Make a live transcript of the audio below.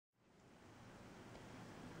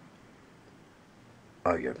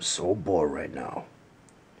I am so bored right now.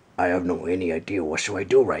 I have no any idea what should I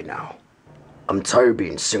do right now. I'm tired of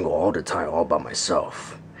being single all the time all by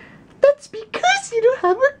myself. That's because you don't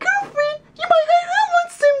have a girlfriend. You might have one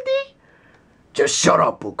someday. Just shut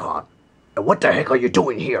up, Bukan. And what the heck are you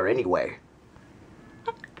doing here anyway?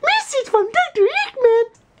 Message from Dr. Eggman.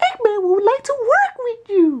 Eggman would like to work with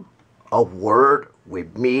you. A word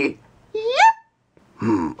with me? Yep.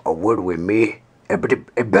 A word with me?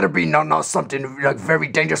 It better be not something like very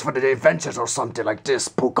dangerous for the adventures or something like this,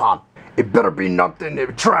 Bukan. It better be nothing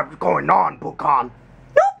trap going on, Bukan.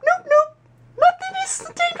 Nope. Nothing is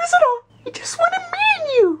dangerous at all. He just want to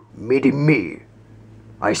meet you. Meeting me?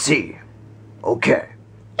 I see. Okay.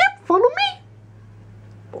 Yep, follow me.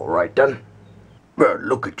 Alright then. Well,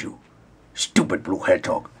 look at you. Stupid blue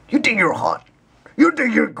hedgehog. You think you're hot? You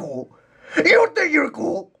think you're cool? You think you're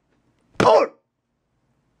cool? Oh!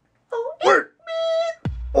 Oh, Where?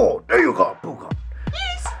 Oh, there you go, Bukan.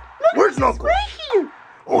 yes. Where's Knuckles? Right here.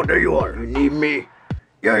 Oh, there you are. You need me?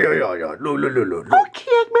 Yeah. Look.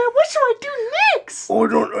 Okay, Eggman, what should I do next? Oh,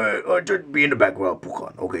 don't, just be in the background,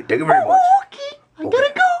 Bukan. Okay, thank you very much. Oh, okay. I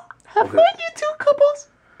gotta go. Have fun, you two couples.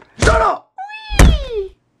 Shut up!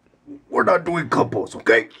 Whee! We're not doing couples,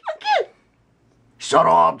 okay? Okay. Shut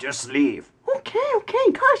up, just leave.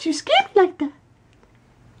 Okay. Gosh, you scared me like that.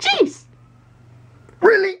 Jeez.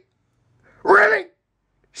 Really?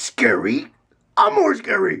 Scary? I'm more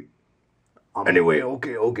scary. Anyway,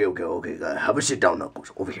 okay. Have a sit down,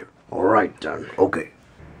 Knuckles. Over here. Alright, then. Okay,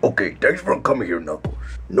 thanks for coming here, Knuckles.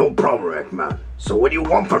 No problem, Eggman. So what do you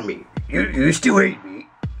want from me? You still hate me?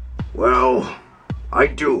 Well, I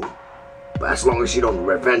do. But as long as you don't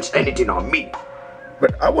revenge anything on me.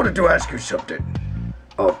 But I wanted to ask you something.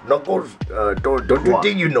 Knuckles, don't you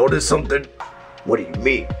think you noticed something? What do you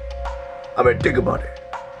mean? I mean, think about it.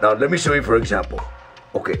 Now, let me show you for example.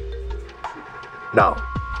 Okay.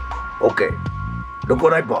 Look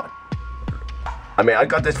what I bought. I mean, I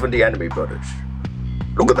got this from the AnimeBrothers.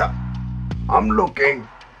 Look at that. I'm looking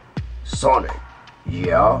Sonic.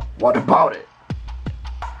 Yeah, what about it?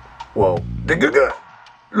 Well, think again.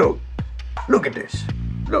 Look at this.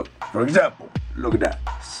 Look, for example, look at that.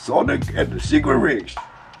 Sonic and the secret rings.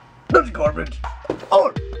 That's garbage.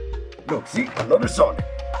 Oh, look, see, another Sonic.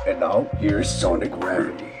 And now, here's Sonic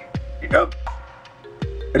Gravity. Yep.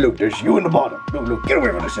 And look, there's you in the bottom. Look, get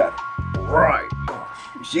away from the shadow. Right, gosh.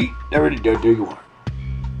 You see? There you are.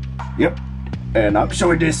 Yep. And I'm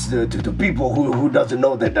showing this to people who doesn't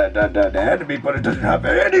know that the anime, but it doesn't have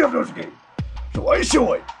any of those games. So I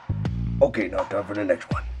show it. Okay, now time for the next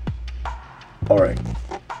one. Alright.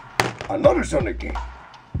 Another Sonic game.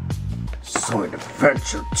 Sonic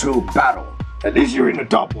Adventure 2 Battle. At least you're in the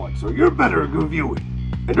top one, so you're better at reviewing.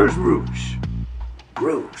 And there's Rouge.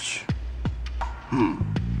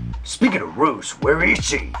 Speaking of Rouge, where is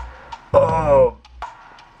she? I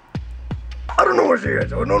don't know where she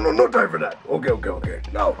is. Oh, no time for that. Okay.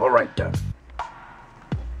 Now, alright then.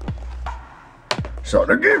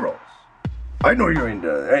 Sonic Heroes. I know you're in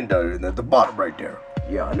the bottom right there.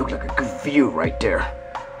 Yeah, I look like a good view right there.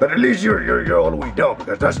 But at least you're all the way down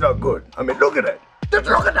because that's not good. I mean, look at it. Just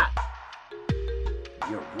look at that.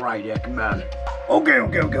 You're right, Eggman. Okay.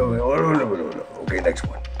 Okay, next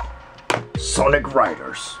one. Sonic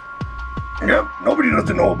Riders. Yep, nobody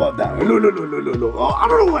doesn't know about that. Look. Oh, I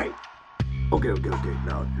don't know, wait. Okay.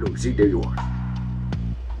 Now, look, see, there you are.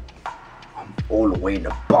 I'm all the way in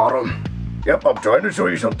the bottom. Yep, I'm trying to show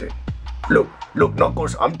you something. Look,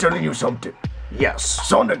 Knuckles, I'm telling you something. Yes,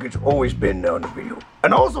 Sonic has always been on the video.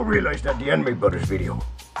 And I also realized that the AnimeBrother video.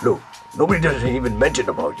 Look, nobody doesn't even mention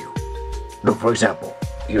about you. Look, for example,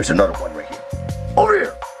 here's another one right here. Over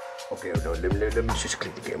here. Okay, no, let me just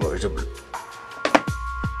click the game. Where's the blue?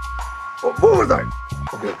 Oh, what was that?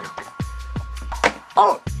 Okay.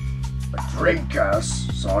 Oh, a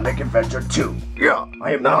Dreamcast Sonic Adventure 2. Yeah,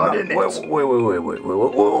 I am not in it. Wait.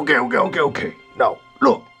 Okay. Now,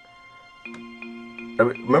 look.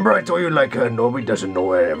 Remember I told you like nobody doesn't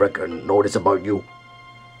know this about you?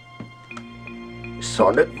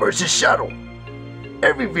 Sonic vs. Shadow.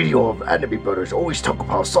 Every video of AnimeBrother always talk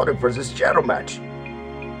about Sonic vs. Shadow match.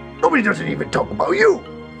 Nobody doesn't even talk about you.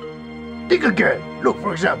 Think again. Look,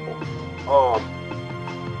 for example.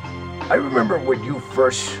 I remember when you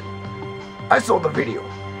I saw the video.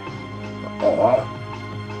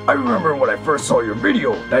 I remember when I first saw your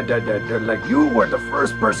video that like you were the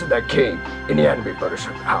first person that came in the AnimeBrother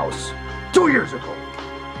house 2 years ago,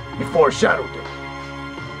 before Shadow did.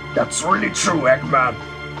 That's really true, Eggman.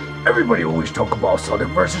 Everybody always talk about Sonic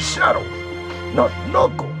vs. Shadow, not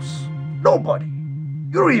Knuckles. Nobody.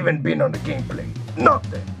 You don't even been on the gameplay.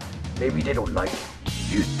 Nothing. Maybe they don't like it.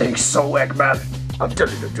 You think so, Eggman? I'm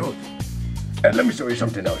telling the truth. And let me show you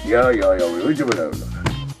something else. Yeah.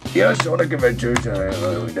 Yeah, Sonic Adventures,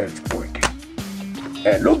 that's working.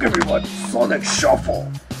 And look everyone, Sonic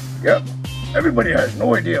Shuffle. Yep. Everybody has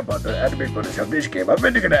no idea about the AnimeBrother of this game. I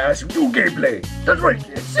bet they're gonna ask you to gameplay. That's right,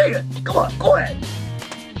 kid. Say it. Come on, go ahead.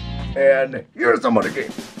 And here's some other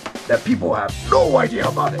games that people have no idea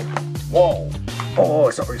about it. Whoa.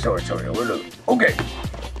 Oh, sorry. Look. Okay.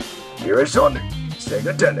 Here is Sonic.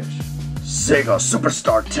 Sega Tennis. Sega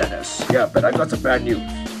Superstar Tennis. Yeah, but I got some bad news.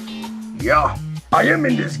 Yeah, I am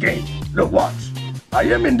in this game. Look, watch. I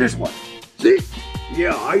am in this one. See?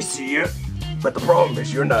 Yeah, I see it. But the problem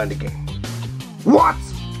is you're not in the game. What?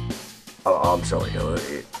 Oh, I'm sorry.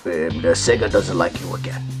 The Sega doesn't like you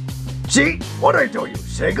again. See? What I told you,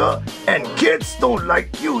 Sega and kids don't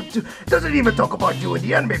like you. Doesn't even talk about you in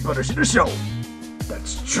the AnimeBrother in the show.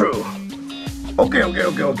 That's true. Okay.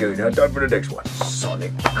 Now time for the next one.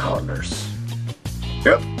 Sonic Colors.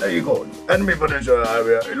 Yep, there you go.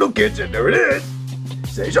 AnimeBrother. Look, kids, and there it is.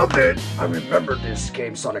 Say something. I remember this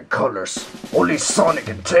game, Sonic Colors. Only Sonic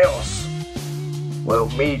and Tails. Well,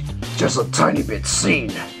 me, just a tiny bit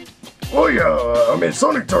seen. Oh yeah, I mean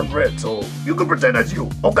Sonic turned red, so you can pretend that's you,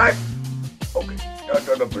 okay? Okay, now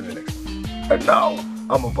time for the next one. And now,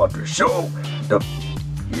 I'm about to show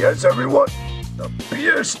yes everyone, the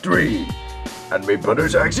PS3.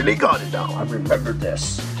 AnimeBrother actually got it now. I remember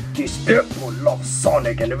this. These people love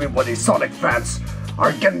Sonic and everybody Sonic fans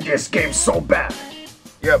are getting this game so bad.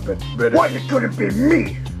 Yeah, but why it couldn't be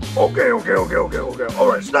me? Okay.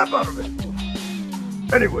 Alright, snap out of it.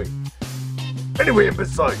 Anyway, and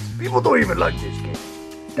besides, people don't even like this game.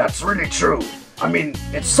 That's really true. I mean,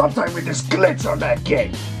 it's sometimes with this glitch on that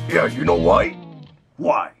game. Yeah, you know why?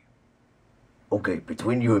 Why? Okay,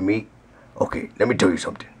 between you and me, okay, let me tell you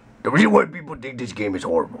something. The reason why people think this game is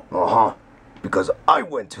horrible. Because I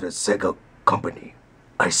went to the Sega company.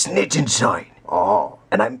 I snitch inside.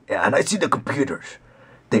 And I see the computers.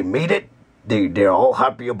 They made it, they're all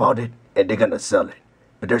happy about it, and they're gonna sell it.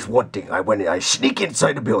 But there's one thing, I sneak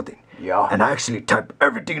inside the building. Yeah. And I actually type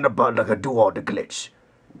everything about like I do all the glitch.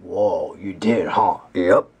 Whoa, you did, huh?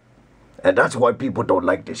 Yep. And that's why people don't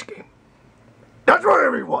like this game. That's right,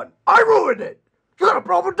 everyone. I ruined it. You got a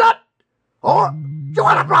problem with that? Huh? You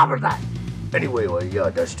got a problem with that? Anyway, well, yeah,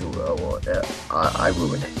 that's true. I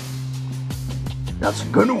ruined it. That's a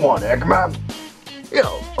good one, Eggman. Yeah,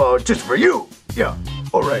 just for you. Yeah.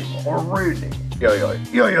 Alright. Oh, really? Yeah.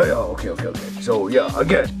 Okay. So, yeah,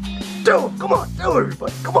 again. Come on, tell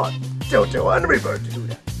everybody. Come on. Tell AnimeBrother to do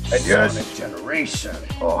that. And yes. Sonic Generation.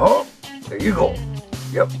 There you go.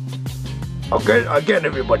 Yep. Okay, again,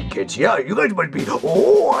 everybody, kids. Yeah, you guys might be,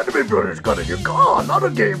 AnimeBrother's got a new car. Not a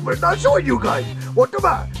game, but not showing you guys. What the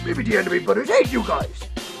matter? Maybe the AnimeBrothers hate you guys.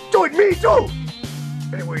 Join me, too.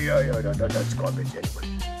 Anyway, that's garbage anyway.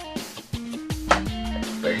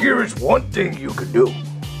 But here is one thing you can do.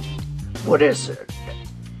 What is it?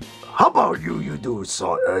 How about you do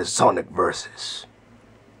Sonic Versus?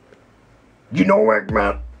 You know,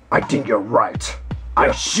 Eggman, I think you're right. Yeah.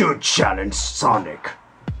 I should challenge Sonic.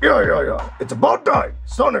 Yeah. It's about time.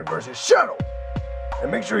 Sonic versus Shadow.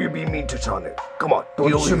 And make sure you be mean to Sonic. Come on.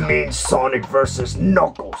 Don't you mean Sonic versus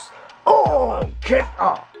Knuckles? Oh, kid.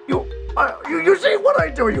 You see what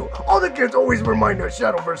I tell you? All the kids always remind us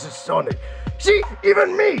Shadow versus Sonic. See,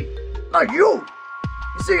 even me, like you.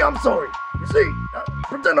 You see, I'm sorry. You see,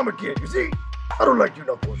 pretend I'm a kid. You see, I don't like you,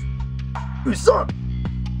 Knuckles. You suck.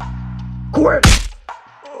 Quit.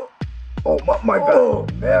 Oh, my bad. Oh,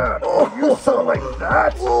 man. Oh, you sound like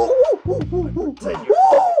that. Continue.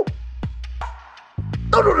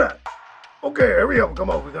 Don't do that. Okay, hurry up.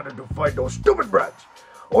 Come on, we gotta fight those stupid brats.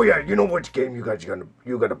 Oh yeah, you know which game you guys gonna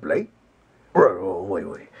play?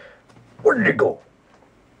 Wait. Where did it go?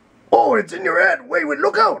 Oh, it's in your head. Wait,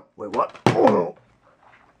 look out. Wait, what?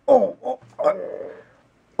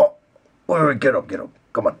 Wait, get up.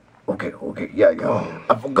 Come on. Okay. Yeah.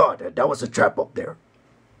 I forgot that was a trap up there.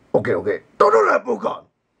 Okay. Don't do that, Bukan.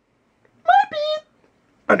 My bad.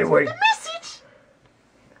 Anyway. The message.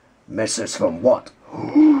 Message from what?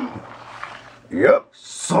 Yep.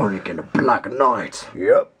 Sonic and the Black Knight.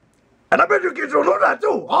 Yep. And I bet you kids don't know that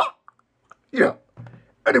too, huh? Yeah.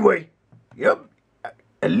 Anyway. Yep.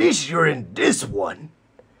 At least you're in this one.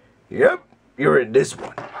 Yep. You're in this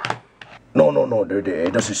one. No.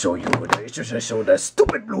 It doesn't show you. It just shows that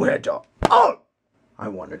stupid blue hedgehog. Oh! I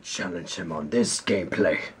want to challenge him on this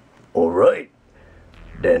gameplay. Alright.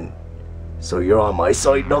 Then, so you're on my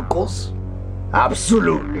side, Knuckles?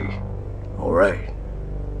 Absolutely. Alright.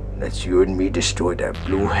 Let's you and me destroy that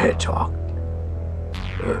blue hedgehog.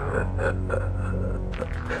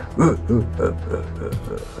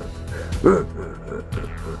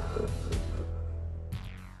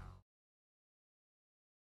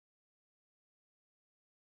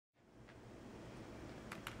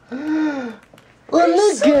 Oh,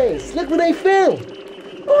 look, guys! Look what I found!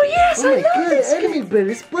 Oh, yes, I love this game!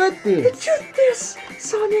 AnimeBrother's birthday! The truth is,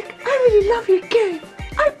 Sonic, I really love your game.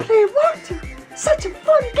 I play Walter. Such a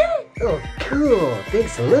fun game! Oh, cool.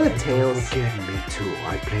 Thanks a lot, Tails. Good, me too.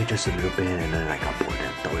 I played just a little bit and then I got bored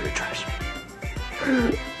and threw it in the trash.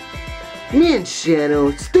 Me and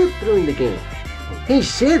Shadow still throwing the game. Hey,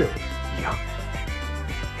 Shadow. Yeah.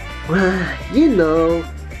 Well, you know,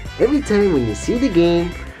 every time when you see the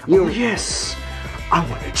game, you... Oh, yes. I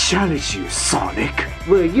want to challenge you, Sonic.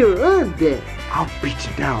 Well, you're on that. I'll beat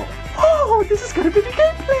you down. Oh, this is gonna be the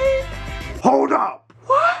gameplay. Hold up.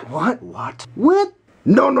 What? What? What?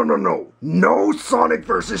 No. No Sonic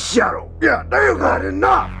versus Shadow. Yeah, there you got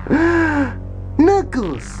enough.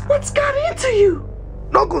 Knuckles. What's got into you?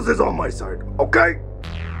 Knuckles is on my side, okay?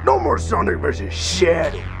 No more Sonic versus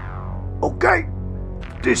Shadow, okay?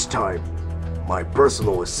 This time, my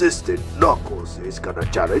personal assistant, Knuckles, is gonna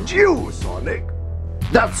challenge you, Sonic.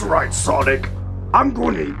 That's right, Sonic. I'm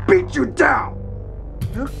going to beat you down.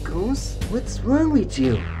 Knuckles, what's wrong with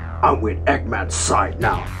you? I'm with Eggman's side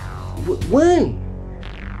now. Why?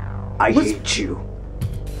 I hate you.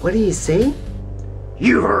 What do you say?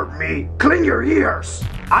 You heard me. Clean your ears.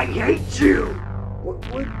 I hate you. What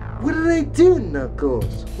did I do,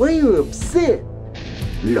 Knuckles? Why are you upset?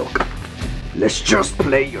 Look, let's just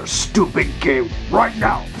play your stupid game right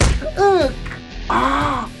now. Ugh!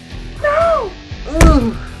 Ah! No!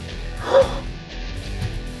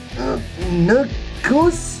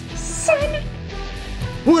 Knuckles? Sonic!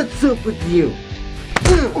 What's up with you?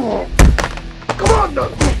 Come on,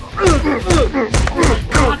 Knuckles!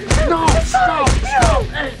 No! Stop!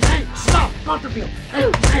 Hey, stop! Both of you!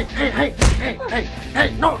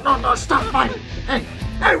 Hey, no, stop fighting!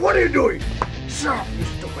 Hey, what are you doing? Shut up, you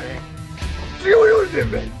stupid! You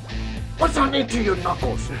did it! What's on into you,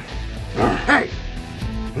 Knuckles? Hey!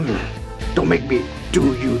 Don't make me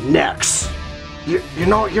do you next! You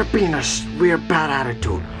know, you're being a weird bad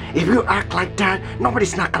attitude. If you act like that,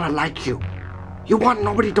 nobody's not gonna like you. You want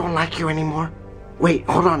nobody don't like you anymore? Wait,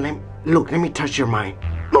 hold on, let me touch your mind.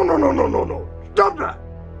 No. Stop that!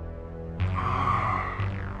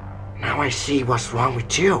 Now I see what's wrong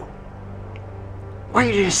with you. Why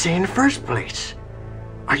you didn't say in the first place?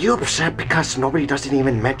 Are you upset because nobody doesn't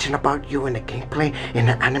even mention about you in the gameplay in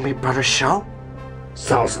the AnimeBrother show?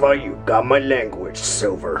 Sounds like you got my language,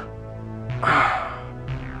 Silver.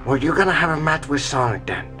 Well, you're gonna have a match with Sonic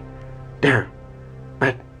then. There.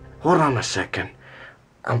 But, hold on a second.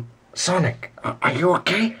 Sonic, are you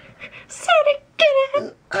okay? Sonic, get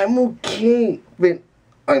out! I'm okay, but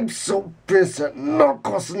I'm so pissed at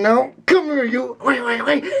Knuckles now. Come here, you. Wait.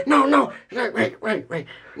 No. Wait.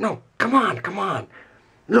 No, come on.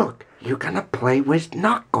 Look, you're gonna play with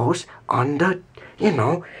Knuckles on the,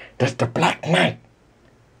 the Black Knight.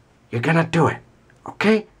 You're gonna do it,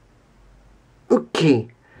 okay? Okay,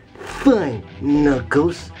 fine,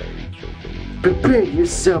 Knuckles. Prepare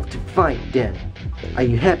yourself to fight then. Are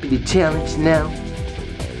you happy to challenge now?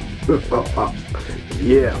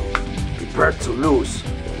 Yeah, prepare to lose.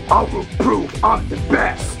 I will prove I'm the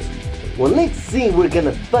best. Well, let's see we're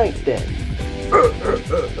gonna fight then.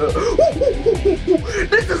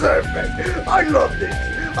 This is epic. I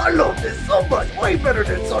love this so much. Way better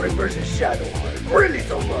than Sonic vs. Shadow. Really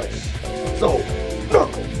so much. So,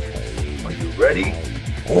 Knuckles, are you ready?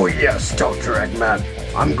 Oh yes, Dr. Eggman.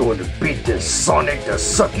 I'm going to beat this Sonic the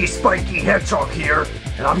sucky spiky hedgehog here,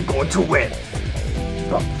 and I'm going to win.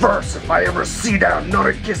 But first, if I ever see that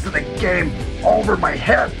another kiss of the game over my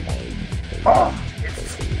head,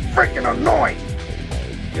 it's freaking annoying.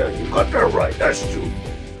 Yeah, you got that right, that's true.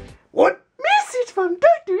 What? Message from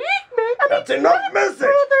Dr. Eggman. That's enough message.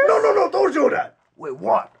 No, don't do that. Wait,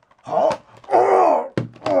 what? Huh?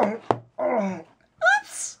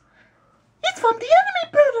 Oops. It's from the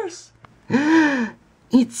AnimeBrothers.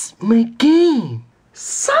 It's my game.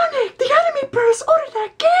 Sonic, the AnimeBrothers ordered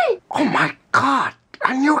that game. Oh my god,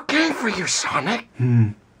 a new game for you, Sonic.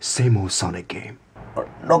 Same old Sonic game.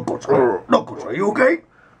 Knuckles, are you okay?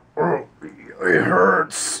 It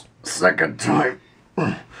hurts. Second time.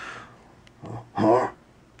 Huh?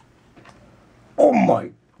 Oh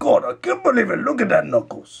my god, I can't believe it. Look at that,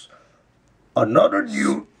 Knuckles. Another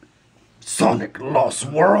new Sonic Lost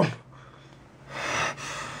World.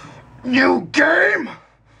 New game?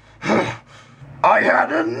 I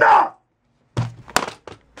had enough!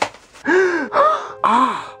 Hear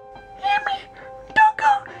me? Don't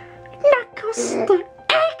go. Knuckles the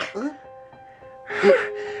egg.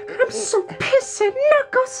 I'm so pissed at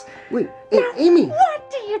Knuckles. Wait, hey, Amy. Why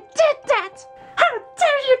do you did that? How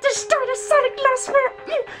dare you destroy the Sonic Glassware?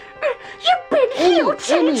 You've been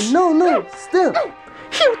huge. Amy, no, stop.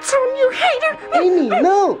 You tone, you hater. Amy,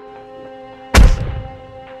 no.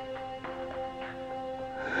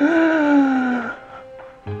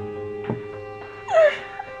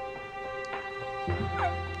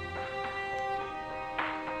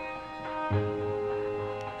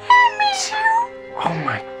 Oh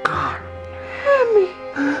my God.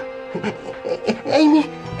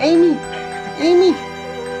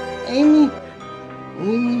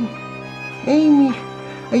 Amy,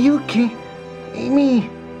 are you okay? Amy.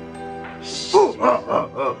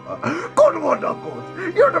 Good one,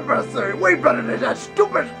 Knuckles. You're the best thing. Way better than that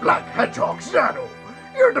stupid black hedgehog Shadow.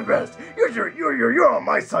 You're the best. You're on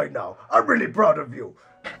my side now. I'm really proud of you.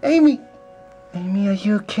 Amy, are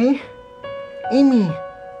you okay? Amy.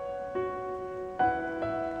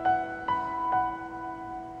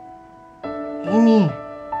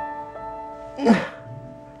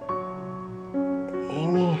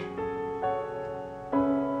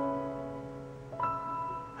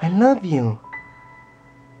 I love you.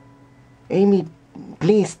 Amy,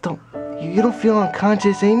 please don't. You don't feel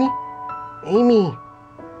unconscious, Amy? Amy,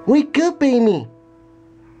 wake up, Amy.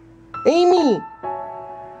 Amy,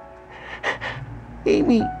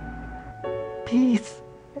 please.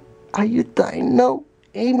 Are you dying? No,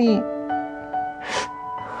 Amy.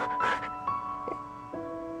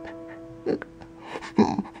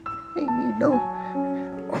 Amy, no.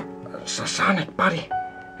 Sonic, buddy.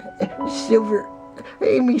 Silver,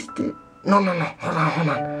 Amy's dead. No. Hold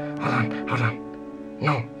on.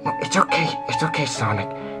 No, it's okay, Sonic.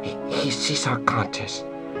 He's unconscious.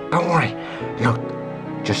 Don't worry. Look,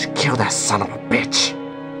 just kill that son of a bitch.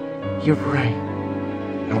 You're right.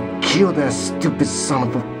 I'll kill that stupid son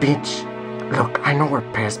of a bitch. Look, I know we're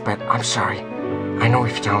pissed, but I'm sorry. I know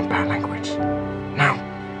we've found bad language. Now,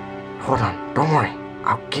 hold on. Don't worry.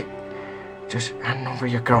 Just hand over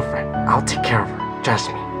your girlfriend. I'll take care of her. Trust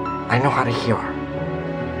me. I know how to heal her.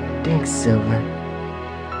 Thanks, Silver.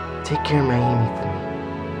 Take care of my Amy for me.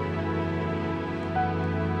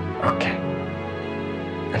 Okay.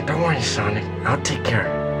 And don't worry, Sonic. I'll take care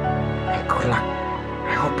of her. And good luck.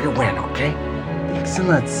 I hope you win, okay? Thanks a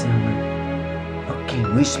lot, Silver. Okay,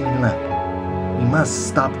 wish me luck. We must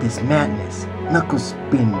stop this madness. Knuckles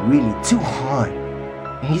been really too hard.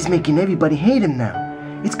 And he's making everybody hate him now.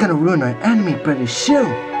 It's gonna ruin our AnimeBrother show.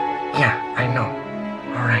 Yeah, I know.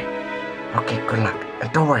 Alright. Okay, good luck.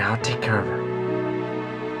 And don't worry, I'll take care of her.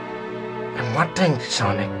 And one thing,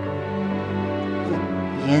 Sonic.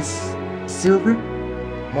 Yes, Silver?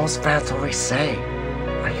 Most fans always say,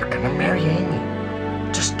 are you gonna marry Amy?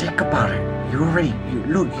 Just think about it.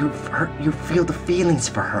 You feel the feelings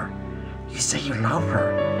for her. You say you love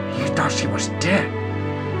her. You thought she was dead.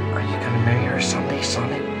 Are you gonna marry her someday,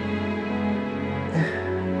 Sonic?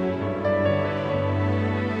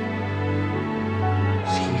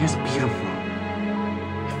 She is beautiful.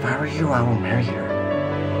 If I were you, I would marry her.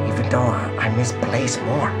 Even though I miss Blaze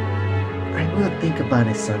more. I will think about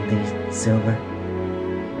it someday, Silver.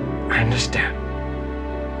 I understand.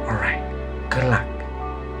 Alright, good luck.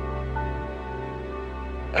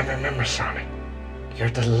 And remember, Sonic, you're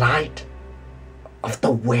the light of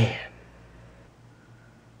the wind.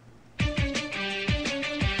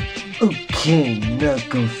 Okay,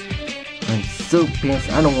 Knuckles. I'm so pissed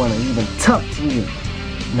I don't want to even talk to you.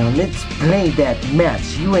 Now let's play that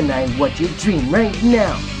match. You and I watch your dream right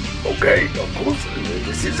now. Okay, Knuckles,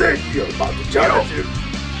 this is it. You're about to challenge him.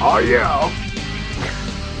 Oh, yeah.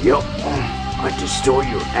 Yup. I destroy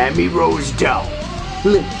your Amy Rose down.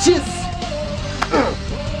 Look, just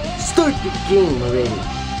start the game already.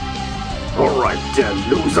 Alright then,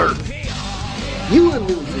 loser. You a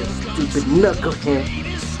loser, stupid knucklehead.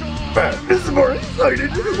 Man, this is more exciting.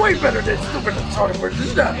 This is way better than stupid Sonic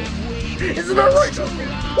vs. Shadow. Isn't that right,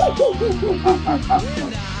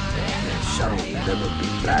 Shadow will never be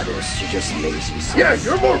badass. You're just lazy. Son. Yeah,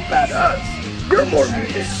 you're more badass. You're more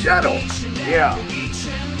mean than Shadow. Yeah.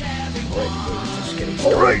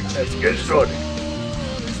 Alright, let's get started.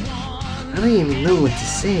 I don't even know what to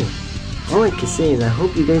say. All I can say is I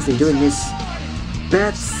hope you guys enjoyed this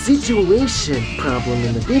bad situation problem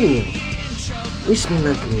in the video. Wish me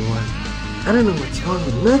luck, everyone. I don't know what's wrong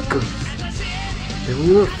with Knuckles, but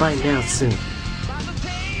we will find out soon.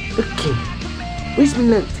 Okay, wish me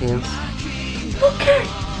luck, Tails. Okay,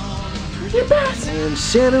 do your best. And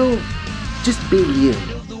Shadow, just be you.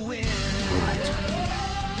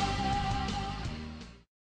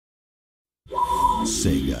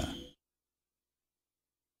 Sega.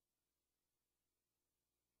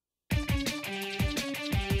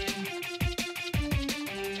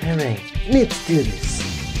 Alright, let's do this.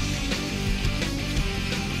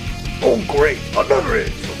 Oh great, another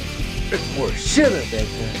intro. It's worse. Shut up,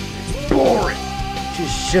 Edgar. Boring.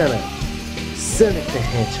 Just shut up. Sonic the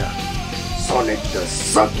Hedgehog. Sonic the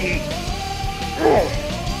Sucky.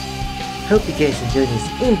 Hope you guys enjoyed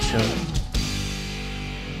this intro.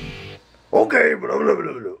 Okay, blah, blah,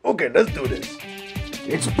 blah, blah. Okay, let's do this.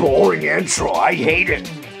 It's boring intro. I hate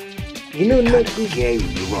it. You know, Kinda Knuckles. gay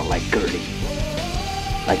when you run like Gertie.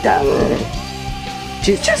 Like that.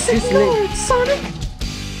 Just Ignore it, Sonic.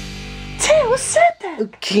 Tails said that.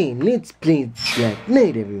 Okay, let's play Black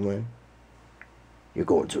Knight, everyone. You're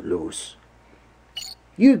going to lose.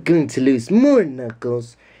 You're going to lose more,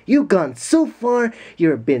 Knuckles. You've gone so far,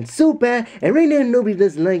 you've been so bad, and right now nobody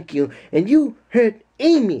doesn't like you, and you hurt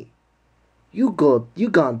Amy. You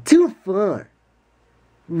gone too far.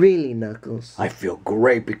 Really, Knuckles. I feel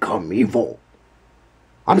great become evil.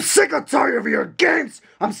 I'm sick and tired of your games.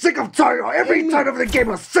 I'm sick and tired of every time of the game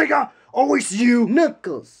of Sega. Always you.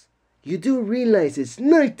 Knuckles, you do realize it's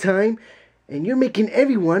nighttime, and you're making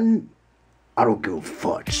everyone... I don't give a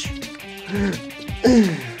fudge. Man,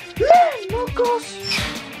 Knuckles.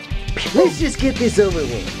 Let's just get this over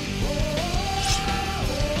with.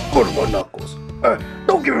 Good one, Knuckles.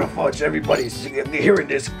 Don't give a fudge. Everybody's hearing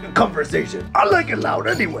this conversation. I like it loud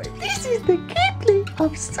anyway. This is the gameplay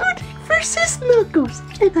of Sonic vs. Knuckles,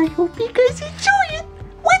 and I hope you guys enjoy it.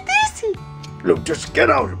 What is it? Look, just get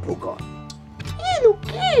out of the Puka.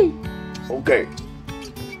 Okay. Okay.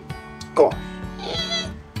 Go.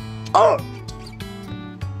 Oh.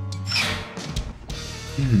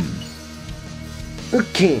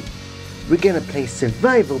 Okay, we're gonna play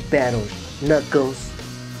survival battle, Knuckles.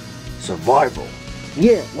 Survival.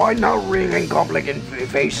 Yeah, Why not ring and goblet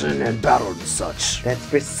invasion and battle and such? that's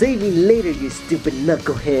for saving later, you stupid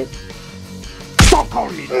knucklehead. Stop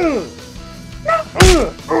calling me.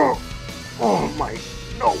 Oh my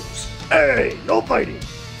nose. Hey, no fighting.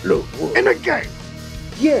 Look, we're in a game.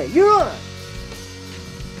 Yeah, you're on.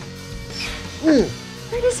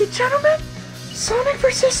 Ladies and gentlemen, Sonic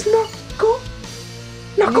vs.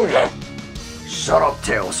 Knucklehead. Shut up,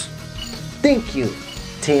 Tails. Thank you,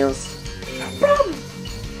 Tails. No problem.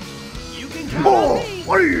 Oh,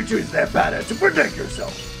 why do you choose that badass to protect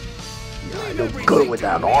yourself? Yeah, I look good with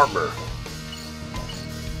that armor.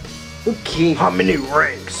 Okay, How many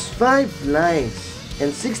rings? 5 lives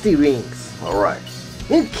and 60 rings. Alright,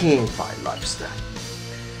 Okay, 5 lives then.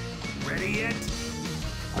 Ready yet?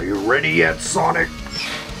 Are you ready yet, Sonic?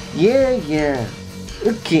 yeah.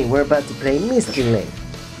 Okay, we're about to play Misty Lane.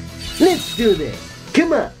 Let's do this.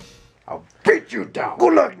 Come on. I'll beat you down.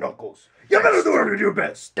 Good luck, Knuckles. You better do your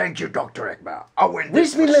best. Thank you, Dr. Eggman. I'll win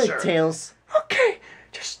this Wish me for luck, sure. Tails. Okay,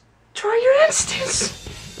 just try your instincts.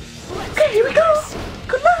 Okay, here we go.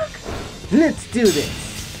 Good luck. Let's do this.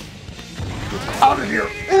 Out of here.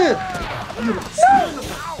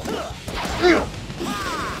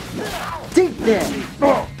 Take that.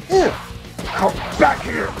 Oh, come back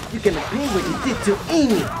here. You're gonna pay what you did to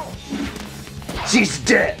Amy. She's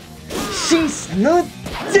dead. She's not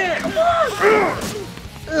dead.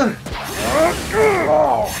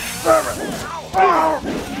 Oh, damn it.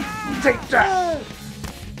 Oh, take that.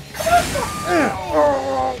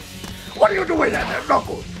 Oh, what are you doing at there,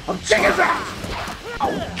 Knuckles? I'm kicking his ass.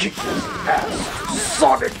 I'll kick his ass,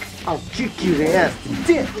 Sonic. I'll kick you the ass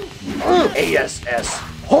to death. ASS.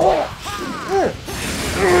 Oh.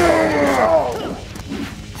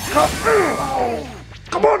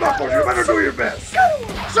 Come on, Knuckles, you better do your best.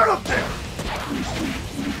 Shut up there.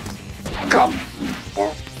 Come.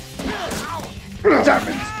 Damn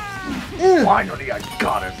it. Finally, I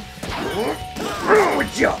got it.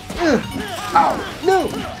 With you. Ow. No.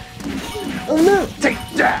 Oh no. Take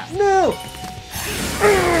that. No.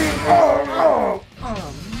 Oh.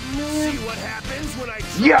 See what happens when I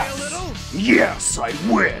try a Yes. little? Yes, I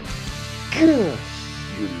win. Good.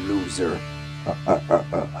 You loser.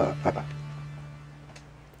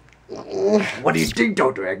 What do you think,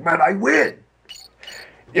 Dr. Eggman? I win.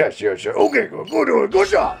 Yes. Okay, good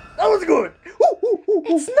job. That was good.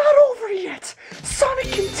 It's not over yet. Sonic,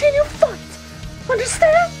 continue fight.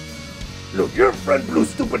 Understand? Look, your friend Blue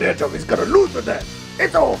Stupid Hedgehog is gonna lose to that.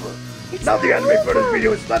 It's over. Now the not AnimeBrother over.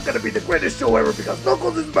 video is not gonna be the greatest show ever because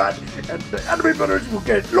Knuckles is bad and the AnimeBrothers will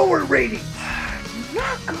get lower ratings.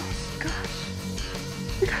 Knuckles,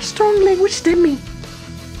 gosh. You got strong language than me.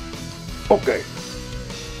 Okay.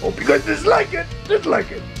 Hope you guys dislike it.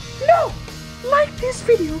 No! Like this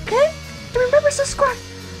video, okay? And remember subscribe.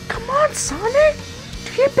 Come on, Sonic.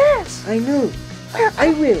 Do your best. I know. I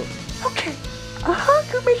will. Okay. A hug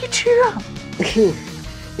will make you cheer up.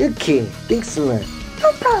 Okay, thanks a lot.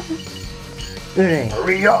 No problem. Alright.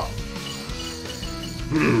 Hurry up.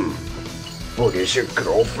 Oh, this your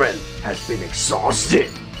girlfriend has been exhausted.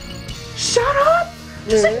 Shut up!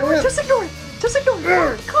 Just ignore it, just ignore it. Just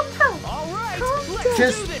ignore it. Calm down. All right,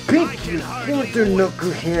 Just pick your water,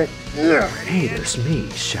 knucklehead. Hey, there's me,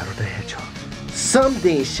 Shadow the Hedgehog.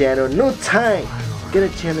 Someday, Shadow, no time. Gonna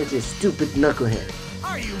challenge this stupid knucklehead.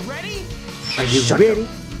 Are you ready? Are you Shut ready?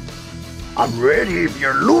 I'm ready if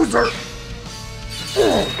you're a loser.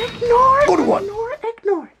 Ignore. Go to one.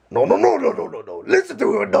 Ignore. No. Listen to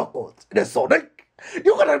your knuckles. That's Sonic.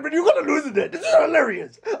 You're gonna lose in it. This is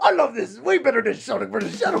hilarious. I love this. It's way better than Sonic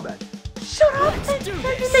vs. Shadow Man. Shut up, you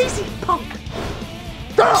lazy punk.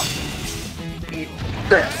 Stop. Eat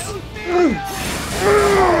this.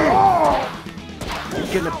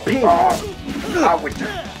 You're gonna pin. Out with you.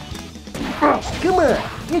 Come on,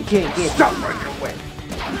 you can't get Stop right away.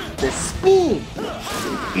 the speed.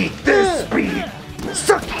 Eat this speed.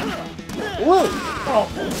 Suck it. Whoa, Oh,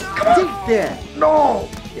 take that. no.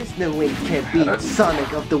 There's no way you can beat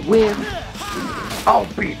Sonic of the Wind. I'll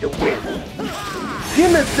beat the wind.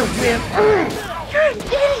 Give us the wind. You're an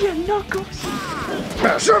idiot, Knuckles.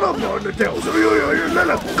 Man, shut up, Undertale.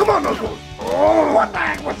 Come on, Knuckles. Oh, what the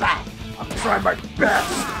heck was that? I'm trying my best.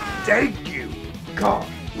 Thank you. God.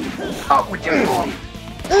 Up with your mom.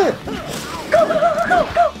 Go.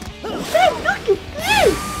 Hey, Knuckles,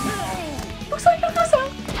 please. Looks like.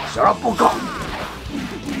 Shut up, Buka.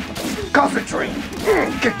 Concentrate.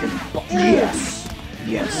 Kick it.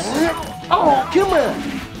 Yes. Oh, come on.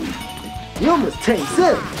 You almost takes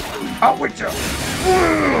it. Out with you.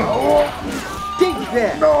 Take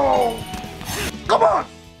that. No. Come on.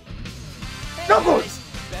 Knuckles.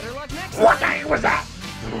 Better luck next time. What the heck was that?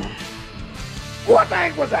 What the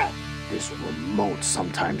heck was that? This remote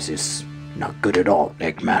sometimes is not good at all,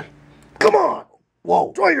 Eggman. Come on!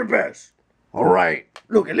 Whoa, try your best. All right.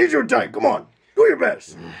 Look, at least you're tight. Come on. Do your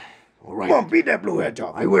best. All right. Come on, beat that blue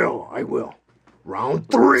hedgehog. I will. Round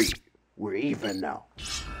 3. We're even now.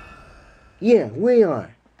 Yeah, we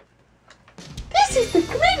are. This is the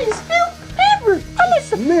greatest film ever.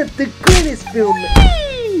 Not the greatest film.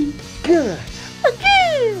 Hey, God.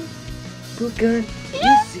 again. Bukan, Yeah.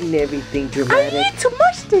 you've seen everything I dramatic. ate too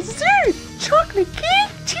much dessert. Chocolate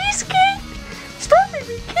cake, cheesecake,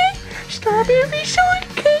 strawberry cake, strawberry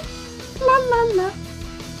shortcake. La la la.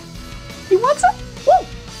 You want some? Whoa! I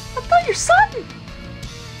thought you're Sonic.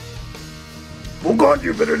 Oh God,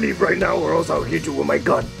 you better leave right now or else I'll hit you with my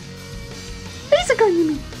gun. Laser gun, you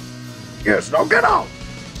mean? Yes, now get out.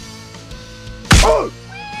 Oh!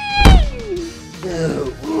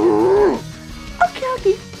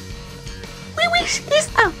 Okay. Wee is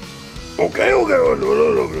out. Okay.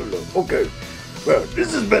 Okay. Well,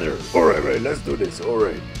 this is better. Alright, let's do this.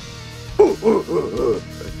 Alright.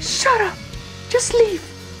 Shut up. Just leave.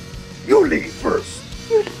 You leave first.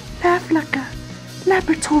 You laugh like a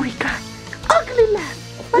laboratory guy. Ugly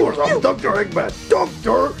laugh. Of course, I'm Dr. Eggman.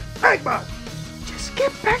 Dr. Eggman! Just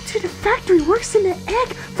get back to the factory. Works in the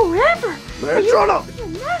egg forever. Man, shut up. You're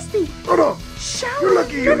nasty. Shut up. Shower. You're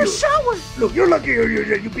lucky You're in the you- shower. Look, you're lucky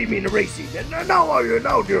you beat me in the racing. And now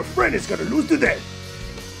your friend is gonna lose to that.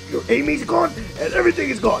 Your Amy's gone and everything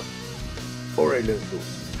is gone. Alright, let's do it.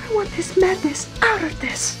 I want this madness out of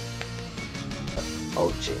this.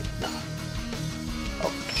 Oh shit.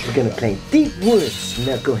 We're gonna play Deep Woods,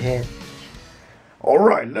 knucklehead.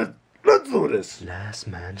 Alright, let's do this. Last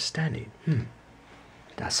man standing.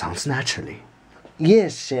 That sounds naturally.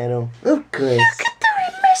 Yes, Shadow, of course. You can do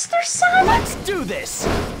it, Mr. Sonic. Let's do this.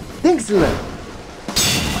 Thanks a lot.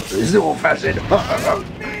 This is old fashioned.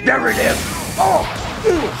 There it is. Oh,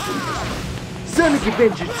 Sonic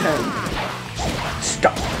Adventure time.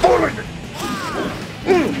 stop fooling me.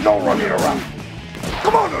 No running around.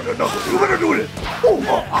 Come on, Knuckles, you better do this. Oh, Come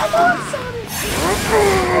on, Sonic.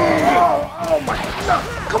 oh my God.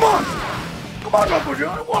 Come on, Knuckles. What the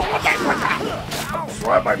heck was that? I'm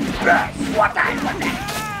trying my best. What the heck was that?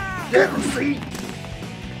 Yeah, see?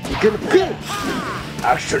 You're gonna pin.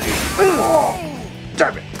 Actually,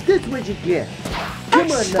 damn it. That's what you get.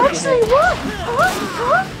 Come on, Actually, knucklehead. what?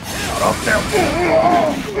 Huh? Shut up there.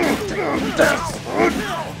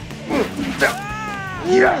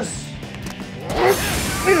 Yes.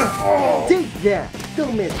 Take that.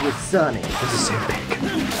 Don't mess with Sonic. It's the same thing.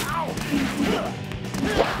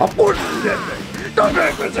 Of course it's that thing. Don't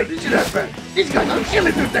make me say this is that thing. These guys are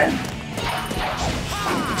killing me then.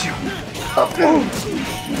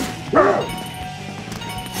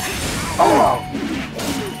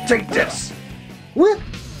 Oh, take this. What?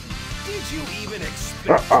 Did you even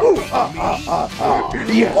expect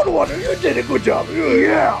Yeah, go to one. You did a good job.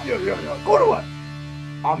 Yeah. Go to one.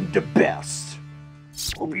 I'm the best.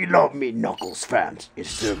 Hope you love me, Knuckles fans,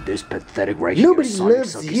 instead of this pathetic right here. Nobody Sonic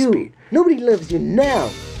loves Sucky you. Speed. Nobody loves you now.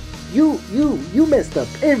 You messed up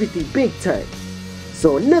everything big time.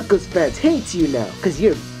 So Knuckles fans hate you now, cause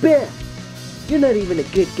you're bad. You're not even a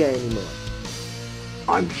good guy anymore.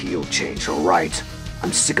 I'm heel change, alright?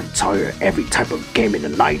 I'm sick and tired of every type of game in the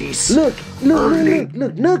 90s. Look,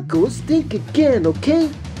 Knuckles, think again, okay?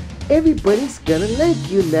 Everybody's gonna like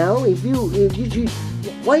you now if you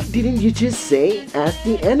why didn't you just say ask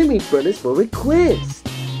the AnimeBrothers for requests?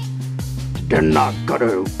 They're not gonna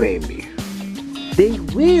obey me. They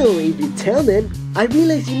will if you tell them. I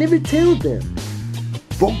realize you never tell them.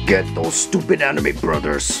 Forget those stupid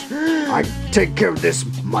AnimeBrothers. I take care of this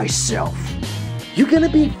myself. You're gonna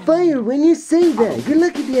be fired when you say that. You're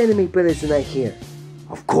lucky the AnimeBrothers are not here.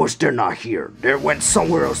 Of course they're not here. They went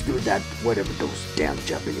somewhere else to do that, whatever those damn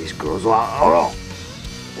Japanese girls are.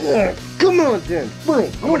 Come on then, fine.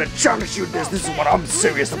 I'm gonna challenge you this. This is what I'm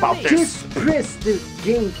serious about this. Just press the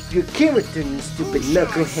game your character, you stupid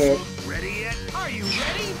knucklehead. Ready yet? Are you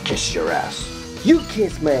ready? Kiss your ass. You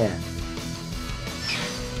kiss my ass.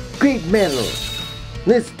 Great medal.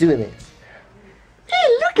 Let's do this. Hey,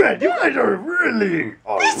 look Man, you guys are really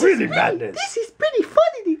madness. This is pretty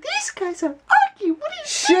funny. These guys are arguing. What do you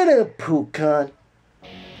say? Shut up, Pukan.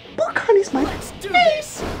 Bukan is my Let's do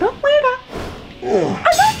this. Don't wear that. I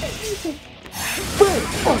like this music.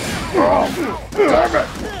 Damn it!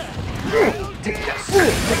 Take this.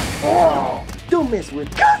 Don't mess with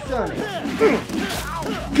Sonic.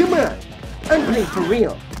 Come on. I'm playing for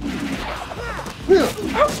real. No,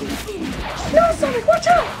 Sonic, watch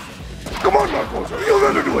out. Come on, Knuckles. You're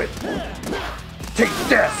gonna do it. Take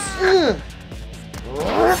this.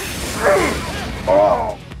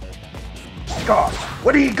 Oh. Gosh,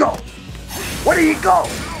 where did he go? Where did he go?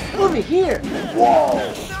 Over here. Whoa.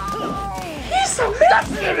 He's so That's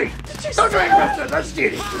mad. Diddy. Did you Don't see make that? that. That's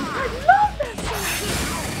Diddy. I love that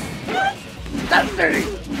song. That's Diddy.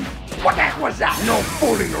 What the heck was that? No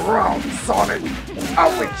fooling around, Sonic.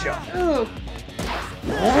 I'm with you.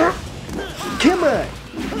 Come on.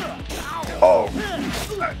 Oh.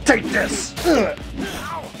 Take this.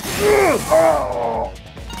 Oh.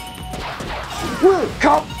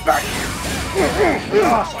 Come back here.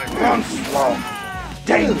 Gosh, I run slow.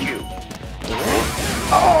 Thank you.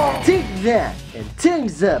 Oh. Take that. And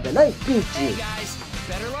time's up and I beat Hey you. guys,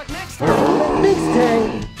 better luck next time. Next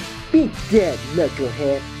time, beat that,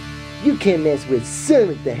 knucklehead. You can't mess with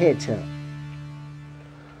Sonic the Hedgehog.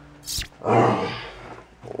 Are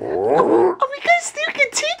we gonna still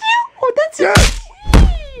continue? Or that's it?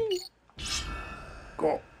 Yes.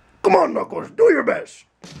 Come on, Knuckles. Do your best.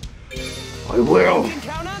 I will. You can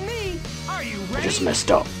count on me. Are you I ready? just messed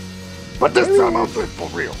up. But this time I'll do it for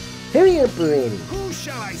real. Hurry up already. Who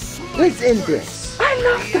shall I smite Let's end first? this. I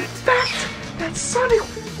love the fact that Sonic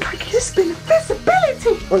like his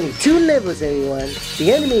invisibility. Only 2 levels, everyone. The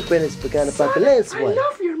AnimeBrothers forgot about the last I one.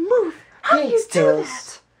 love your move. How do you Thanks, do Tails.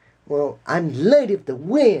 that? Well, I'm late of the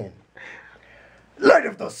win. Light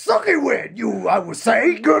of the sucky wind, I would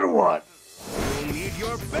say. Good one. You'll need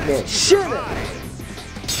your best. Man, shut up.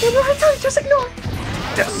 You know, I tell you, just ignore it.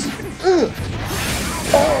 Yes.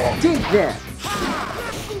 Take that.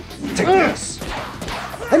 Take this.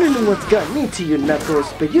 I don't know what's gotten into you,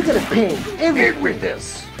 Knuckles, but you're gonna pay every. Eat with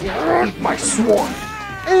this. Eat my sword.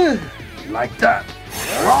 Ugh. Like that.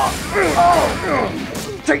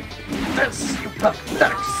 Take this, you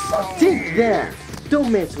pathetic son. Take that.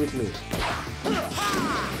 Don't mess with me.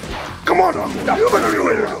 Come on, Uncle. You better do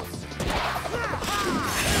it.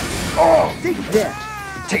 Oh, Take that.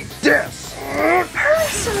 take this. Hurry,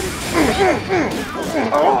 Sonic.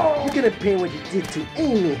 You're gonna pay what you did to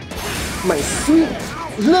Amy. My sweet,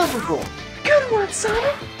 lovable. Good one,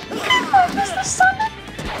 Sonic. Good one, Mr. Sonic.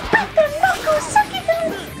 Beat the knuckles, sucky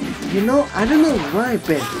head. You know, I don't know why,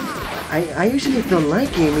 but I usually don't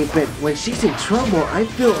like Amy, but when she's in trouble, I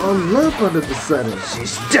feel all love all of a sudden.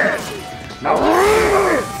 She's dead. Now,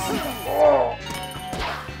 oh,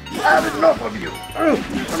 I have enough of you.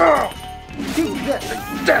 No, Take that.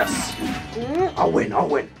 this. I'll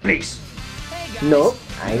win, please. No,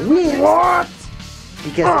 I win. What?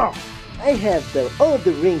 Because I have all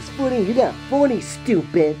the rings 40, you got 40,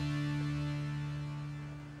 stupid.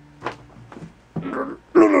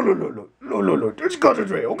 Look, just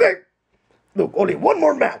concentrate, okay? Look, only one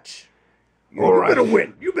more match. You better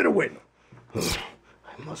win. You better win.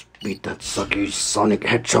 I must beat that sucky Sonic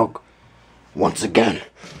Hedgehog once again.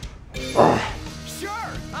 Sure,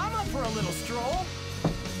 I'm up for a little stroll.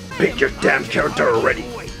 Pick your damn character already.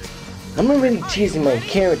 I'm already choosing my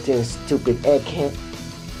character, stupid egghead.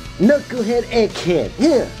 Knucklehead egghead,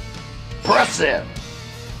 yeah. Press it.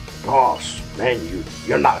 Gosh, Man,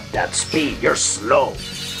 you're not that speed. You're slow.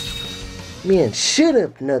 Man, shut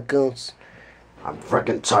up, Knuckles. I'm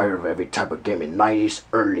freaking tired of every type of game in 90s,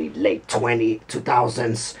 early, late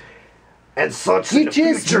 2000s, and such in the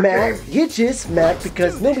future game. You're just mad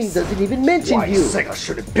because nobody doesn't even mention Why you. Sega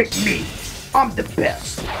should have picked me? I'm the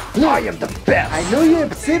best. I am the best. I know you're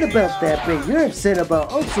upset about that, but you're upset about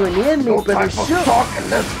also in the No time AnimeBrother for show. talking.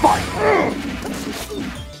 Let's fight.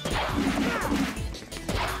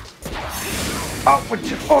 Out with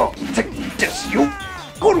you. Oh, take this, you.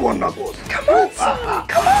 Good one, Knuckles. Come on, Sonic,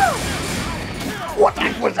 come on! What the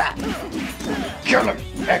heck was that? Kill him,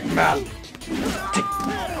 Eggman.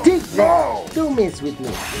 Take that. No. Don't mess with me.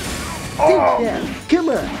 Oh. Take that. Come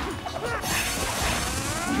on.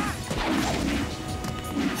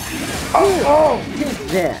 Oh. Take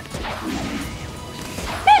that.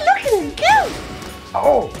 Hey, look at him go!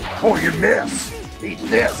 Oh, you miss. Eat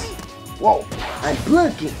this. Whoa, I'm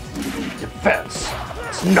blocking. defense.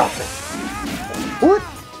 It's nothing. What?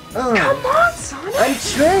 Oh, Come on, Sonic! I'm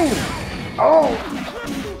trying. Oh,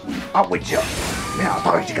 I'm with you. Man, I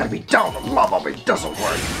thought you gotta be down to love him. It doesn't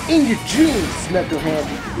work. In your dreams, Knucklehead.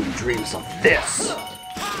 Who dreams of this?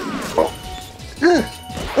 Oh,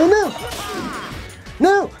 Oh no!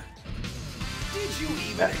 No!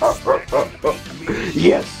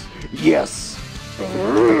 yes.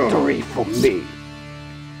 Victory for me.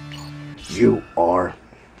 You are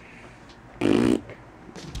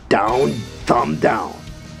down, thumb down.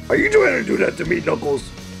 Are you trying to do that to me, Knuckles?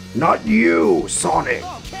 Not you, Sonic.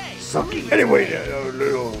 Sucky. Anyway,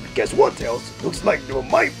 guess what, Tails? Looks like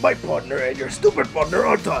my partner and your stupid partner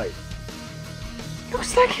are tied.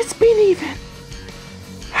 Looks like it's been even.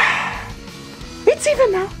 It's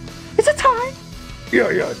even now. It's a tie.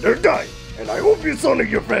 Yeah, they're tied. And I hope you, Sonic,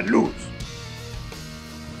 your friend, lose.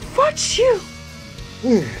 Fudge you.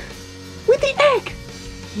 With the egg.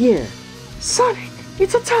 Yeah, Sonic,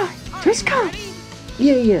 it's a tie. Just come.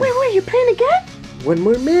 yeah. Wait, you playing again? One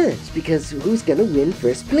more match, because who's gonna win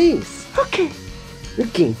first place? Okay.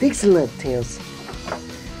 Okay, thanks a lot, Tails.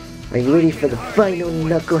 Are you ready for the final,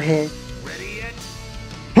 Knucklehead?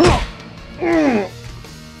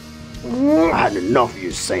 I had enough of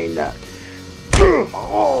you saying that.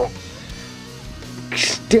 Oh,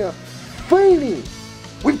 Stop fighting!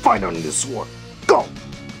 we fight on this one. Go!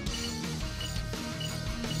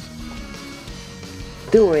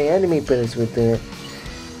 Don't worry, AnimeBrother will do it.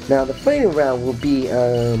 Now the final round will be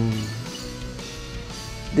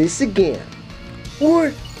this again. Or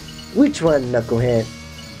which one, Knucklehead?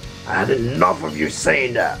 I had enough of you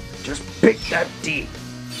saying that. Just pick that D.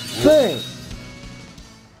 Fine.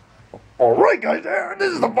 Alright, guys,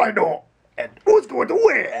 this is the final. And who's going to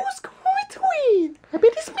win? Who's going to win? I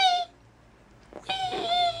bet it's me.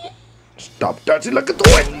 Stop dancing like a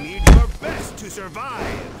toy. Need your best to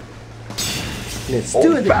survive. Let's do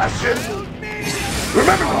Old it. fashioned.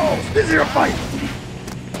 Remember, Knuckles, this is your fight.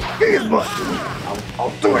 Give his butt.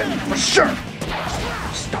 I'll do it for sure.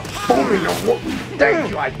 Stop fooling your wolf. Thank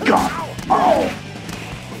you, I got it. Oh,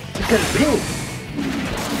 You gotta pay.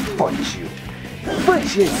 punch you.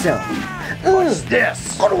 Punch yourself. What's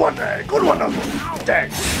this? Good one, Knuckles.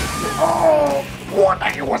 Thanks. Oh, what the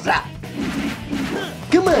hell was that?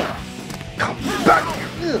 Come on. Come back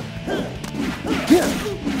here. Yeah.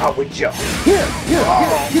 Out with you. Yeah.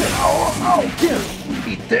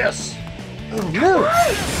 Eat this. Oh no.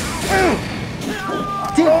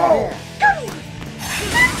 Take Oh. that.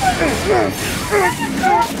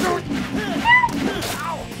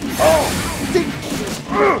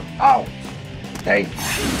 Ow. Thank you.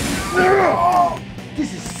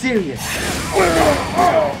 This is serious.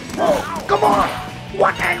 Come on.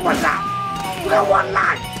 What the heck was that? No one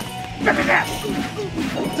line. Look at that.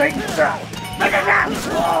 Take that. Look at that.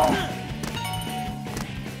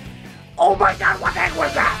 Oh my God, what the heck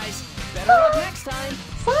was that? Better luck next time.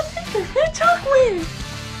 Sonic the Hedgehog wins.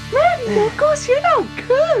 Man, Knuckles, you're not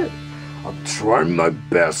good. I'm trying my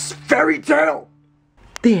best. Fairy tale.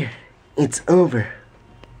 There. It's over.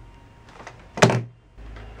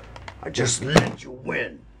 I just let you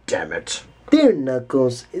win, damn it. There,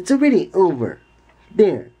 Knuckles. It's already over.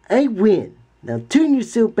 There. I win. Now turn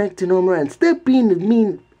yourself back to normal and stop being a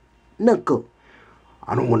mean Knuckle.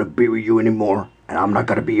 I don't want to be with you anymore, and I'm not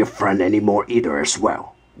gonna be your friend anymore either as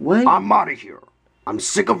well. What? I'm out of here. I'm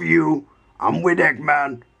sick of you. I'm with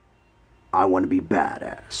Eggman. I want to be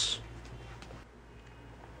badass.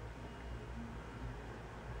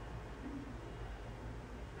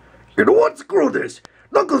 You know what? Screw this.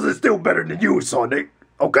 Knuckles is still better than you, Sonic.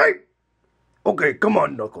 Okay? Okay, come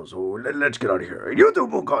on, Knuckles. Oh, let's get out of here. You two,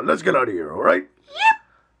 Bookan, let's get out of here, alright? Yep.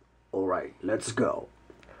 Alright, let's go.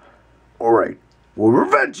 Alright, We'll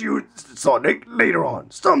revenge you, Sonic, later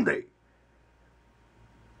on, someday.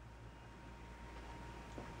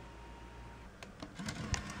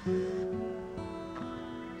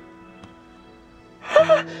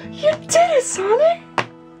 You did it, Sonic!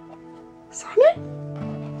 Sonic?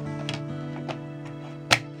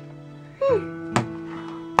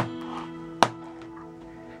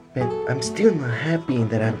 But I'm still not happy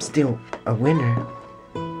that I'm still a winner.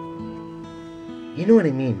 You know what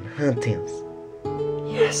I mean, huh, Tails?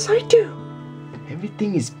 Yes, I do.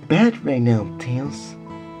 Everything is bad right now, Tails.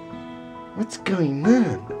 What's going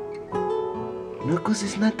on? Knuckles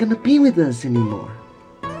is not gonna be with us anymore.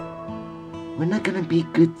 We're not gonna be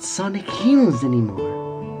good Sonic heroes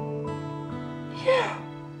anymore. Yeah.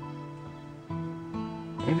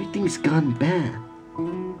 Everything's gone bad.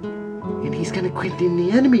 And he's gonna quit in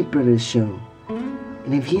the AnimeBrother show.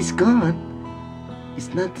 And if he's gone,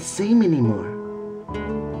 it's not the same anymore.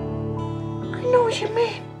 I know what you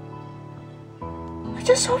mean. I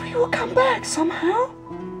just hope he will come back somehow.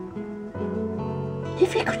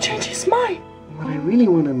 If he could change his mind. What I really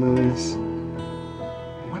want to know is,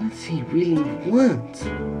 what does he really want?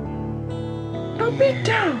 Don't be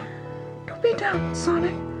down. Don't be down,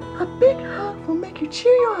 Sonic. A big hug will make you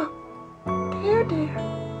cheer you up. There,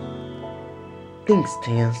 there. Thanks,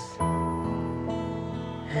 Tails.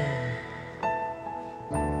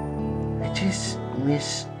 I just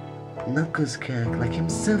wish Knuckles could act like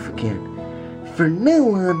himself again. For now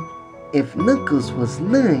on, if Knuckles was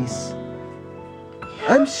nice,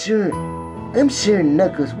 I'm sure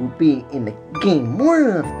Knuckles will be in the game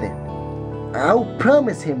more often. I'll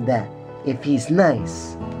promise him that if he's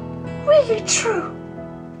nice. Really true.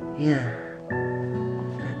 Yeah.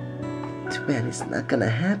 Too bad it's not gonna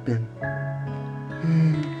happen.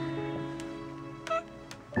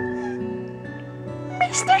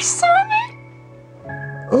 Mr. Sonic?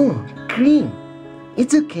 Oh, Cream.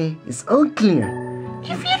 It's okay. It's all clear.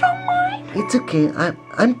 If you don't mind. It's okay.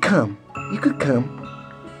 I'm calm. You could come.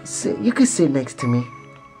 You could sit next to me.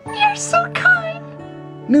 You're so kind.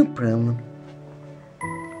 No problem.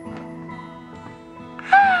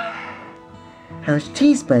 How's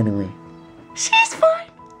Cheese, by the way? She's fine.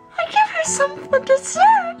 I give her some for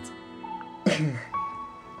dessert.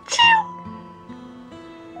 Chew.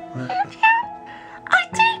 I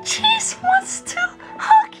think Cheese wants to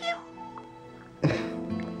hug you.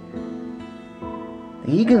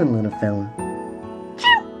 There you go, little fella.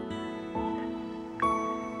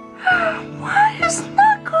 Why is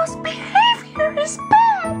Knuckles' behavior is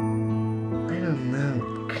bad? I don't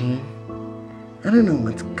know, Cream. I don't know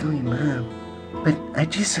what's going on. But I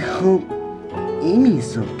just hope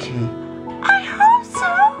Amy's okay. I hope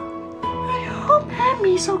so. I hope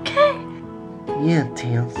Amy's okay. Yeah,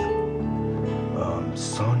 Tails.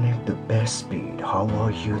 Sonic the best speed, how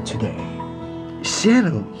are you today?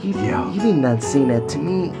 Shadow, you did not say that to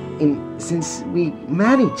me since we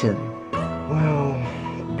met each other. Well,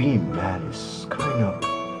 being mad is kind of,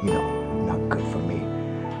 not good for me.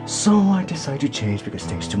 So I decided to change because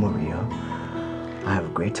thanks to Maria, I have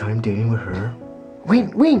a great time dating with her. Wait.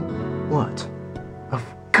 What? Of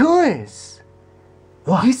course.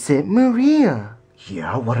 What? You said Maria.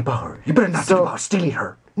 Yeah, what about her? You better not So- think about stealing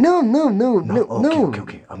her. No.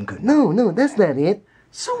 Okay, I'm good. No, that's not it.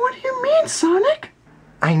 So what do you mean, Sonic?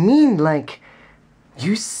 I mean, like,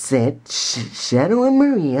 you said Shadow and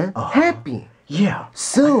Maria happy. Yeah.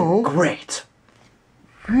 So, Great.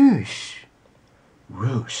 Rouge.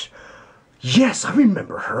 Rouge. Yes, I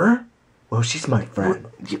remember her. Well, she's my friend.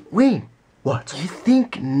 Wait, What? you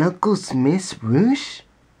think Knuckles miss Rouge?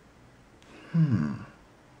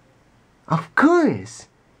 Of course.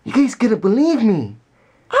 You guys gotta believe me.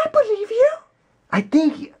 I believe you. I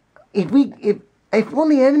think if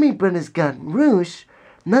only AnimeBrother got Rouge,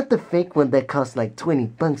 not the fake one that costs like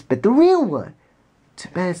 $20, but the real one. Too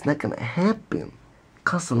bad it's not gonna happen.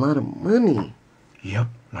 Costs a lot of money. Yep,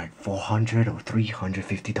 like $400 or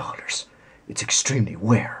 $350. It's extremely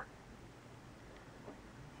rare.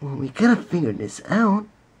 Well, we gotta figure this out.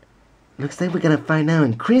 Looks like we're gonna find out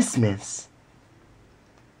in Christmas.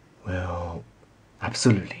 Well,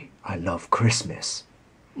 absolutely. I love Christmas.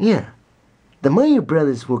 Yeah. The Mario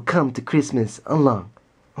Brothers will come to Christmas along.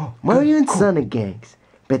 Oh, Mario and cool. Sonic gangs.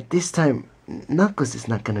 But this time, Knuckles is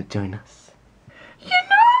not gonna join us. You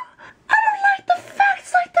know, I don't like the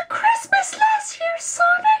facts like the Christmas last year,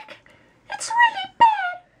 Sonic. It's really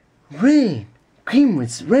bad. Right. Cream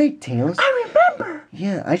was right, Tails. I remember.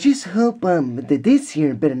 Yeah, I just hope that this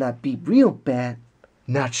year better not be real bad.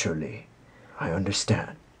 Naturally. I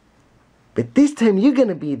understand. But this time you're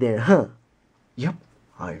gonna be there, huh? Yep,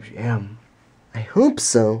 I am. I hope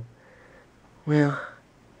so. Well,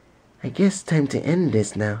 I guess time to end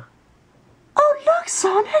this now. Oh, look,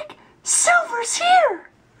 Sonic! Silver's here!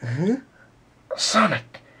 Huh?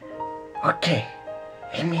 Sonic. Okay.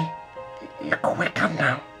 Amy, you go wake up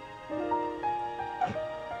now.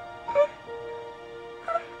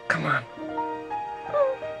 Come on.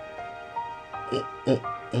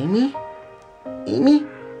 Amy? Amy?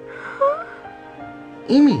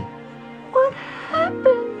 Amy? What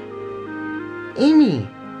happened? Amy!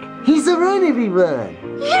 He's around, everyone!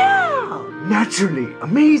 Yeah! Naturally,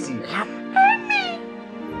 amazing. Amy!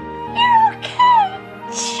 You're okay!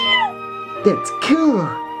 Phew! That's cool!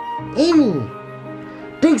 Amy!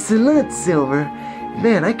 Thanks a lot, Silver.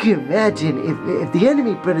 Man, I can imagine if the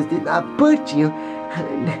enemy brothers did not put you,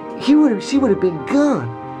 she would have been gone.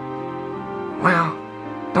 Well,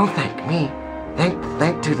 don't thank me.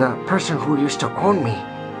 Thank to the person who used to own me.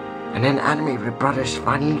 And then AnimeBrother's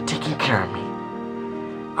finally taking care of me.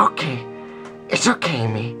 Okay. It's okay,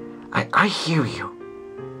 Amy. I hear you.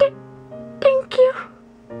 Thank you.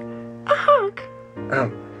 A hug.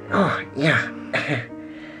 Oh, yeah.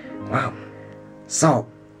 Well, so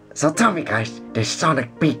tell me, guys, did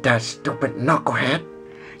Sonic beat that stupid knucklehead?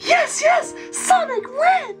 Yes, Sonic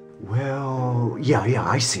win! Well, yeah,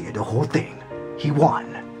 I see it, the whole thing. He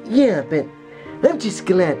won. Yeah, but I'm just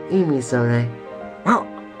glad Amy's alright. Well,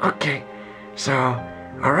 okay. So,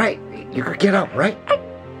 alright, you could get up, right?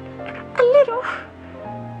 A little.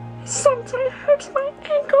 Sometimes hurts my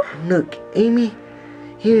ankle. Look, Amy,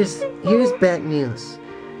 here's bad news.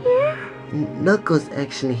 Yeah? Knuckles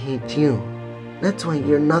actually hit you. That's why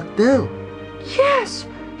you're knocked out. Yes!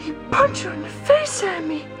 He punched her in the face at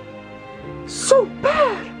me. So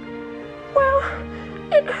bad. Well,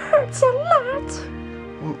 it hurts a lot.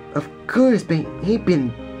 Well, of course, but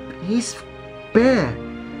he's bad.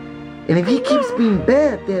 And if he keeps being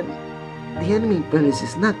bad, then the enemy brothers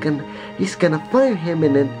he's gonna fire him,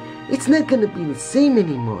 and then it's not gonna be the same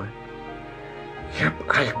anymore. Yep,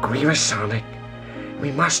 I agree with Sonic.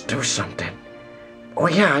 We must do something. Oh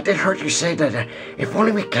yeah, I did hear you say that if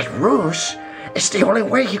only we get Rouge, it's the only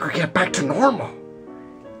way he could get back to normal.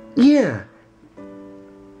 Yeah.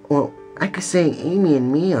 Well, I could say Amy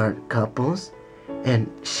and me are couples, and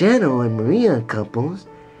Shadow and Maria are couples,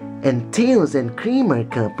 and Tails and Cream are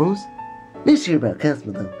couples. Not sure about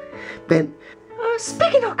Cosmo though. But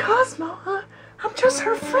Speaking of Cosmo, I'm just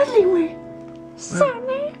her friendly way.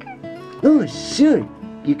 Sonic, oh sure,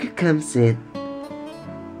 you could come sit.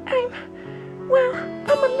 I'm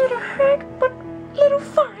a little hurt, but little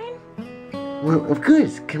fine. Well, of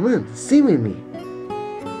course, come on, sit with me.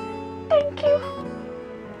 Thank you.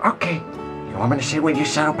 Okay, you want me to sit with you,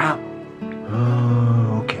 Shadow Pal?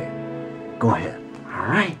 Okay. Go ahead.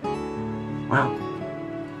 Alright. Well,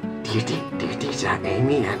 do you think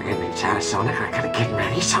Amy and Sonic are gonna get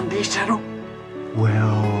married someday, Shadow?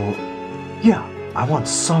 Well, yeah, I want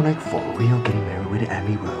Sonic for real getting married with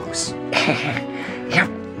Amy Rose. Yep,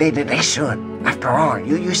 they should. After all,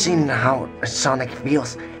 you seen how Sonic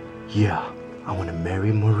feels. Yeah, I want to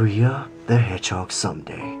marry Maria the Hedgehog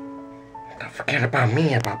someday. Don't forget about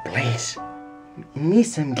me, about Blaze. At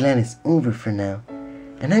least I'm glad it's over for now.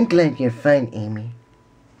 And I'm glad you're fine, Amy.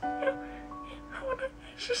 I wanna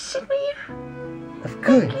just sit with you. Of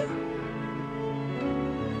course.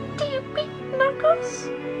 Do you beat Knuckles?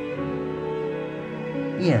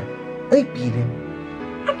 Yeah, I beat him.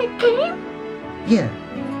 At the game? Yeah,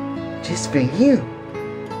 just for you.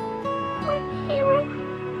 My hero.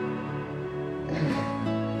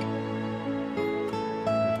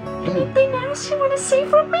 Anything else you wanna say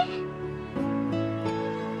from me?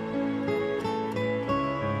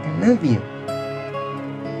 I love you.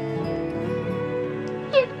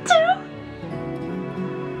 You do?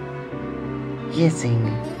 Yes,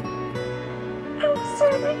 Amy. I'm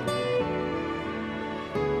sorry.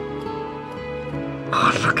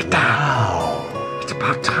 Oh, look at that. Wow. It's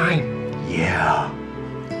about time. Yeah.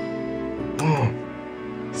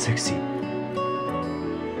 Sexy.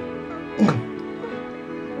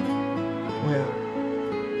 Well,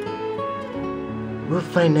 we'll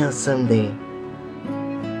find out someday.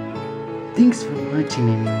 Thanks for watching,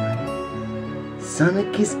 everyone.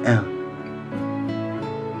 Sonic is out.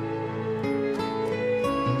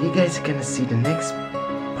 And you guys are gonna see the next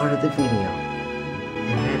part of the video.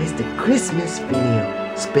 And that is the Christmas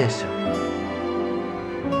video special.